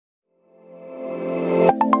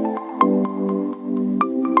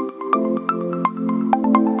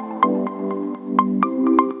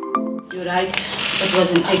right. It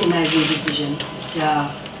was an agonizing decision.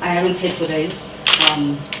 I haven't slept for days.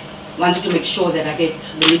 Wanted to make sure that I get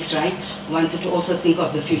the mix right. Wanted to also think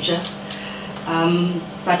of the future.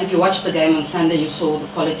 But if you watch the game on Sunday, you saw the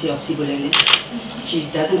quality of Sibulele. She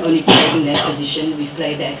doesn't only play in that position. We've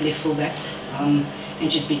played her at left fullback,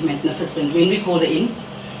 and she's been magnificent. When we called her in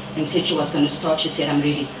and said she was going to start, she said, "I'm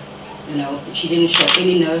ready." You know, she didn't show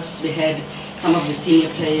any nerves. We had some of the senior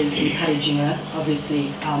players encouraging her,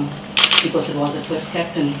 obviously, because it was her first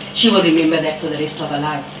cap, and she will remember that for the rest of her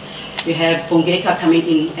life. We have Bongeka coming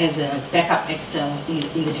in as a backup actor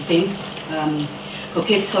in the defense.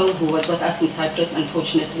 Koketso, who was with us in Cyprus,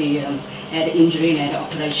 unfortunately had an injury and had an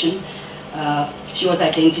operation. She was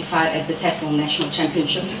identified at the Sasol National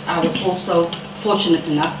Championships. I was also fortunate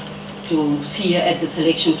enough to see her at the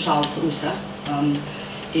selection trials for USA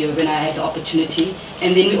when I had the opportunity.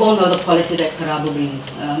 And then we all know the quality that Karabo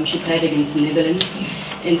brings. She played against the Netherlands.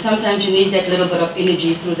 And sometimes you need that little bit of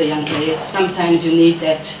energy through the young players. Sometimes you need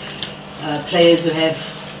that players who have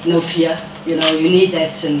no fear. You know, you need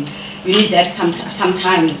that, and you need that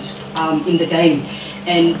sometimes in the game.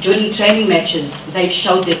 And during training matches, they've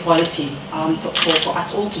showed their quality for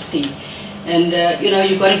us all to see. And you know,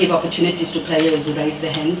 you've got to give opportunities to players who raise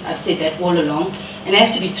their hands. I've said that all along, and I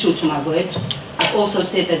have to be true to my word. I've also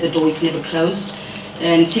said that the door is never closed.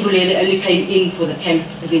 And Sibulele only came in for the camp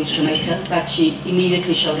against Jamaica, but she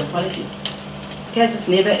immediately showed her quality. Because it's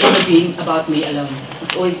never ever been about me alone.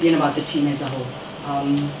 It's always been about the team as a whole.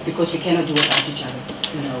 Because we cannot do without each other.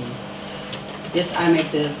 You know. Yes, I make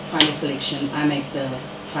the final selection. I make the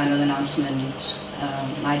final announcement,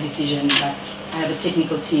 my decision. But I have a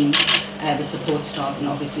technical team. I have a support staff, and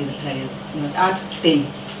obviously the players. Without them,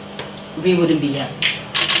 we wouldn't be here.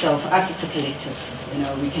 So for us, it's a collective. You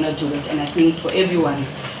know, we cannot do it. And I think for everyone,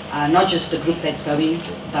 not just the group that's going,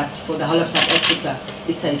 but for the whole of South Africa,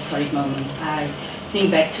 it's a historic moment. I think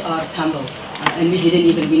back to our tumble, and we didn't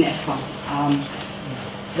even win AFCON.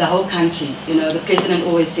 The whole country, you know, the president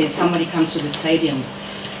always says somebody comes to the stadium,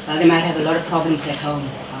 they might have a lot of problems at home.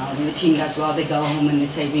 When the team does well, they go home and they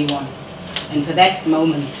say, "We won." And for that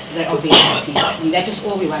moment, they are very happy. And that is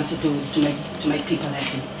all we want to do, is to make people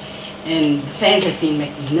happy. And the fans have been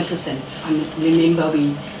magnificent. I remember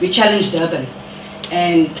we challenged Durban.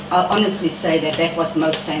 And I'll honestly say that that was the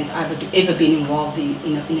most fans I've ever been involved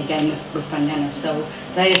in a game with Banyana. So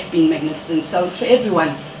they have been magnificent. So it's for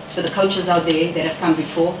everyone. It's for the coaches out there that have come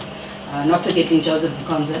before. Not forgetting Joseph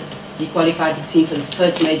Nkonza. He qualified the team for the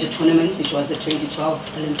first major tournament, which was the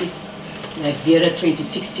 2012 Olympics. You have Vera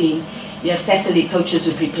 2016. You have Sasoli coaches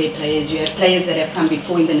who prepare players. You have players that have come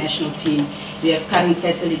before in the national team. You have current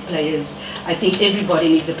Sasoli players. I think everybody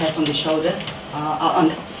needs a pat on the shoulder,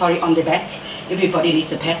 on the back. Everybody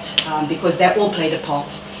needs a pat because they all played a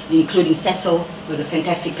part, including Sasol with a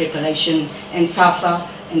fantastic preparation, and Safa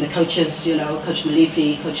and the coaches, you know, Coach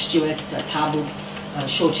Malifi, Coach Stewart, Tabu,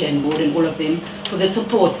 Shorty and Gordon, all of them, for the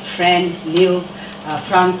support. Fran, Neil,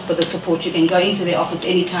 Franz, for the support. You can go into their office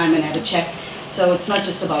anytime and have a chat. So it's not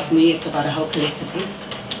just about me, it's about a whole collective group.